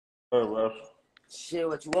bro? Shit,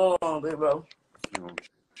 what you want, big bro?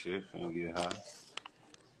 Shit, finna get high.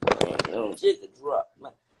 Shit to drop,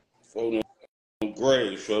 man. Folding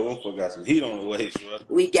grave, short. One foot got some heat on the way, short.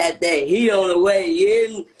 We got that heat on the way,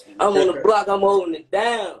 yeah. I'm on the block, I'm holding it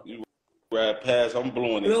down. You ride past, I'm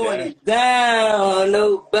blowing it down,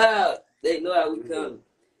 no doubt. They know how we coming.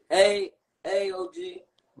 Hey, OG.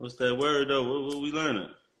 What's that word though? What we learning?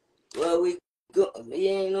 Well, we go. We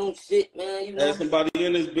ain't no shit, man. You know. Add somebody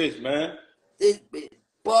in this bitch, man. This bitch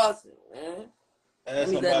bossing, man. Add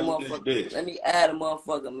somebody in this bitch. Let me add a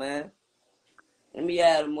motherfucker, man.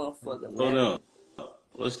 Man. Hold on.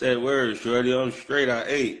 What's that word, shorty? I'm straight. I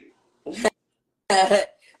ate.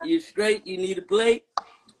 You straight? You need a plate?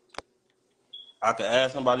 I can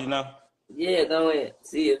add somebody now? Yeah, go ahead.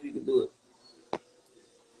 See if you can do it.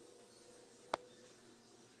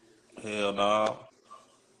 Hell no.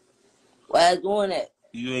 Why is doing that?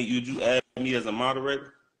 You add me as a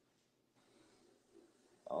moderator?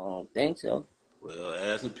 I don't think so. Well,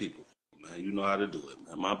 add some people, man. You know how to do it,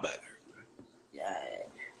 man. My back hurt, man. Yeah.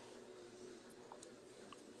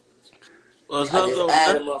 What's I up, just though,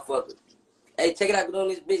 added a motherfucker. Hey, check it out. Get on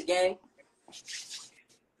this bitch, gang.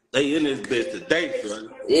 They in this bitch today, son.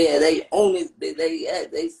 Yeah, they own this bitch.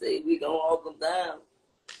 They say we gonna walk them down.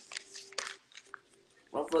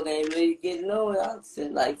 Motherfucker ain't really getting on it. I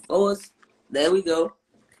said like force. There we go.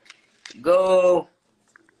 Go.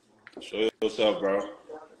 Show yourself, bro.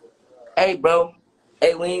 Hey, bro.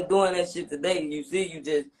 Hey, we ain't doing that shit today. You see,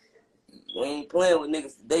 we ain't playing with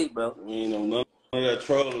niggas today, bro. We ain't know none of that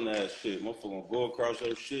trolling ass shit. Motherfucker gonna go across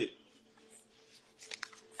your shit.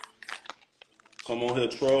 Come on here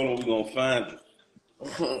trolling, we gonna find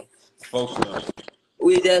you. Folks know.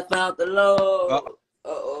 We just found the Lord.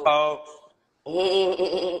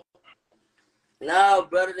 No,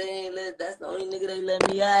 brother, they ain't that's the only nigga they let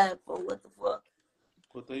me add for. What the fuck?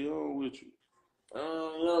 What they on with you? I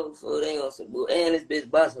don't know, so they on some bull. And this bitch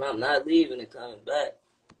busting, I'm not leaving and coming back.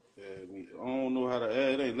 I don't know how to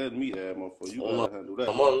add. It ain't letting me add, motherfucker. You gotta handle that.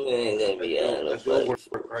 My mom ain't letting me add. That's your work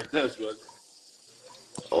right there, brother.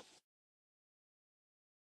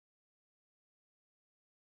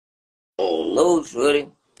 Oh no,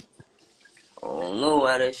 shorty. I don't know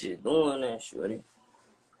why that shit doing that, shorty.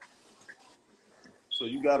 So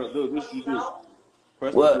you gotta look. This you do.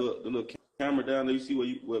 Press what? The little camera down there. You see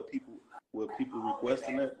where people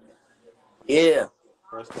requesting that. Yeah.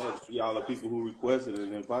 Press that. See all the people who requested it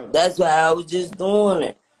and invite them. That's why I was just doing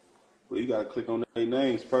it. Well, you gotta click on their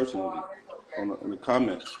names personally in the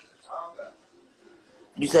comments.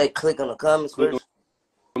 You say click on the comments click first?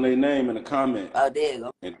 On their name in the comment. Oh, there you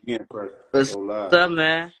go. And then press What's go live. up,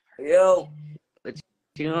 man? Yo. What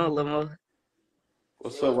you on, Lamo?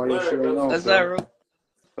 What's up? Why your shit ain't on? What's up, Rooga?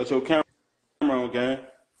 That's your camera on, gang.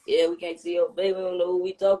 Yeah, we can't see your baby. We don't know who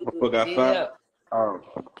we talking to. Got five.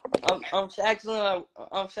 I'm Shaxon.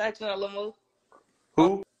 I'm Shaxon, Lamo.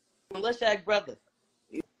 Who? I'm Lil Shaq brother.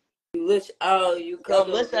 You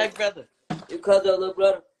cousin Lil Shaq brother. You cousin little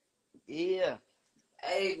brother? Yeah.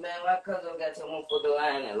 Hey, man, my cousin got your motherfucking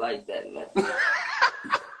line that like that, man.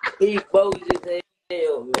 He bogus as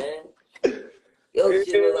hell, man. Yo,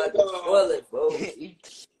 shit look like a toilet, bro.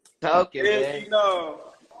 Talking, man.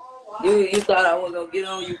 You thought I was gonna get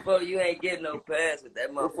on you, bro. You ain't getting no pass with that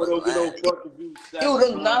motherfucker line. You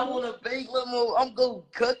do not want to bake, Limo. I'm gonna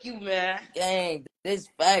cook you, man. Gang, this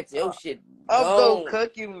facts. Your shit I'm gonna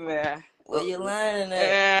cook you, man. Where you lying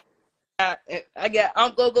at?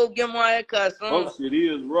 I'm gonna go get my haircut soon. Oh, shit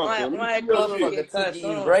is rough. My haircut took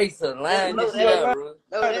you eraser, line this shit up, bro.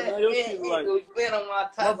 No,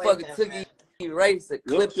 motherfucker took you eraser,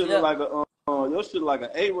 clipped it up. Your shit like an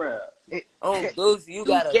A-Rap. On Deuce, you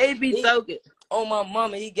got a... can't be talking. On my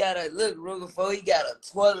mama, he got a... Look, Rooga, he got a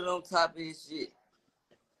toilet on top of his shit.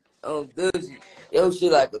 On Deuce, your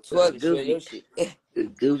shit like a toilet, shit. Your shit...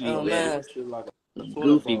 Goofy, oh, man. Shit like a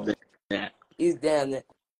Goofy, man. He's down there.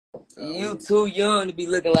 You too young to be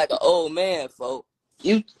looking like an old man, folk.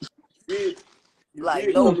 You like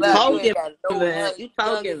no value. You ain't got no man. You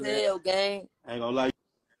talking, man. Hell, gang. I ain't gonna lie.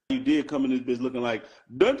 You did come in this bitch looking like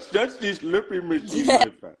that's this slippery machine.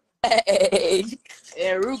 Hey,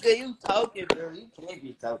 Rooga, you talking, bro? You can't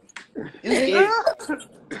be talking. You can't.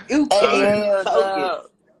 You can't talking.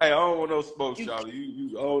 Hey, I don't want no smoke, Charlie.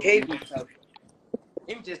 You old. Can't be talking.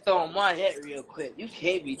 You just throwing my hat real quick. You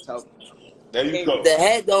can't be talking. There you go. The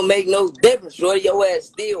hat don't make no difference, shorty. Your ass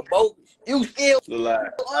still bogus. You still.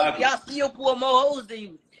 Y'all still pull more hoes than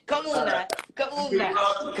you. Come on now. Come on now.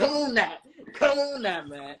 Come on now. Come on now,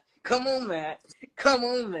 man. Come on, man. Come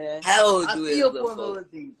on, man. How old you is, little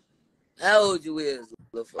How old you is,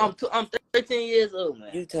 little I'm 13 years old,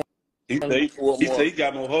 man. He say he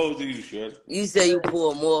got more hoes than you, Shorty. You say you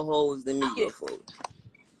pull more hoes than me, little folks.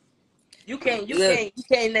 You can't name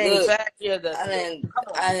 5 years ago.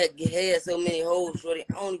 I had so many hoes, Shorty.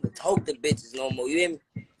 I don't even talk to bitches no more. You hear me?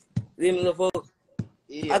 You hear me, little folks?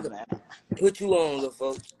 Yeah, I could put you on, little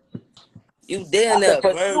folks. You damn that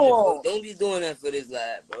virgin, folks. Don't be doing that for this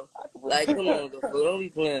live, bro. Like, come on, little folks. Don't be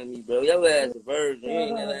playing with me, bro. Your ass a virgin. You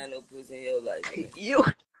ain't never had no pussy in your life, man. You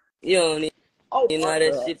don't even know how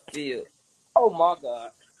that shit feel. Oh, my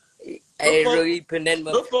God. Hey, bro, he putting that motherfucker.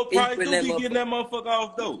 Little folk probably do be getting that motherfucker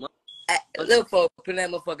off, though. Little folk putting that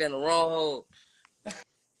motherfucker in the wrong hole.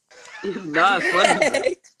 You not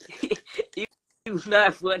funny. You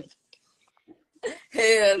not funny.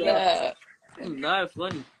 Hell nah. You not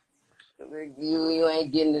funny. You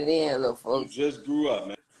ain't getting it in, little folks. You just grew up,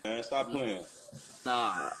 man. Stop playing.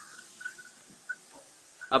 Nah.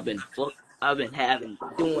 I've been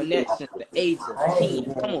doing that since the age of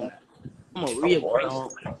 10. Come on, man. I'm a real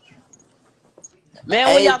gangster.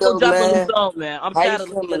 Man, when y'all go drop a new song, man? I'm tired of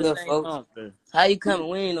listening to the same song, man. How you coming?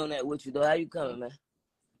 We ain't on that with you, though. How you coming, man?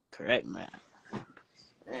 Correct, man.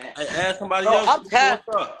 Hey, ask somebody else. I'm tired.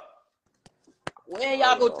 When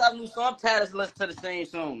y'all go drop a new song, I'm tired of listening to the same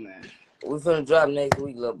song, man. We finna drop next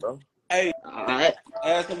week, little bro. Hey,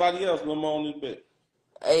 ask somebody else. No more on this bit.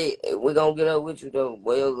 Hey, we gonna get up with you, though.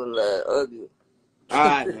 Boy, you're gonna ugly. All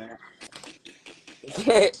right, man.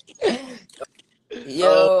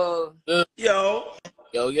 Yo.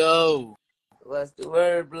 What's the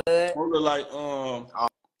word, blood? We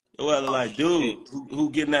look like, dude,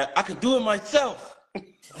 who getting that? I can do it myself.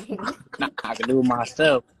 I can do it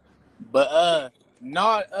myself. But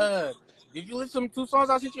did you listen to 2 songs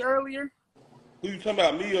I sent you earlier? Who you talking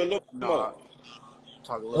about, me or Lil Mo?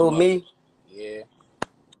 Who, me? Yeah.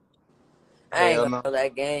 I ain't gonna know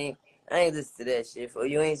that game. I ain't listen to that shit, for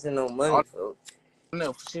you ain't send no money, folks.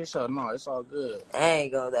 No, shit, so no, it's all good. I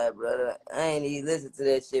ain't gonna lie, brother. I ain't even listen to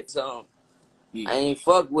that shit song. Yeah. I ain't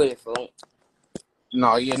fuck with it, folks.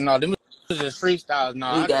 No, them was just freestyles.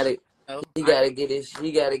 No, he gotta get his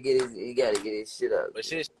shit up. But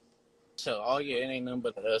shit, so it ain't nothing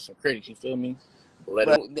but some critics. You feel me? But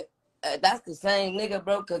that's the same nigga,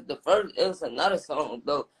 bro. Cause it was another song,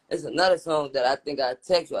 though. It's another song that I think I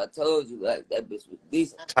text you. I told you like that bitch was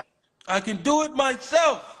decent. I can do it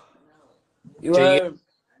myself. You heard?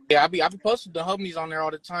 Yeah, I be posting the homies on there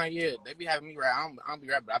all the time. Yeah, they be having me rap. I don't be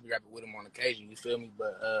rapping. I be rapping with them on occasion. You feel me?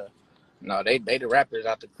 But no, they the rappers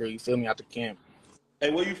out the crew. You feel me? Out the camp. Hey,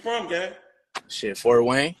 where you from, gang? Shit, Fort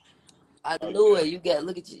Wayne. I knew it. You got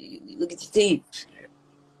look at your teeth.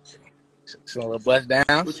 Some little bust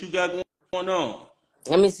downs. What you got going on?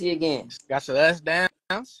 Let me see again. Got some bust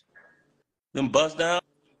downs. Them bust downs,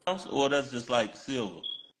 or that's just like silver?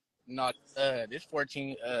 No, this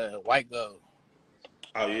 14 white gold.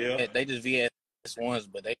 Oh yeah. They just VS ones,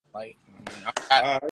 but they like.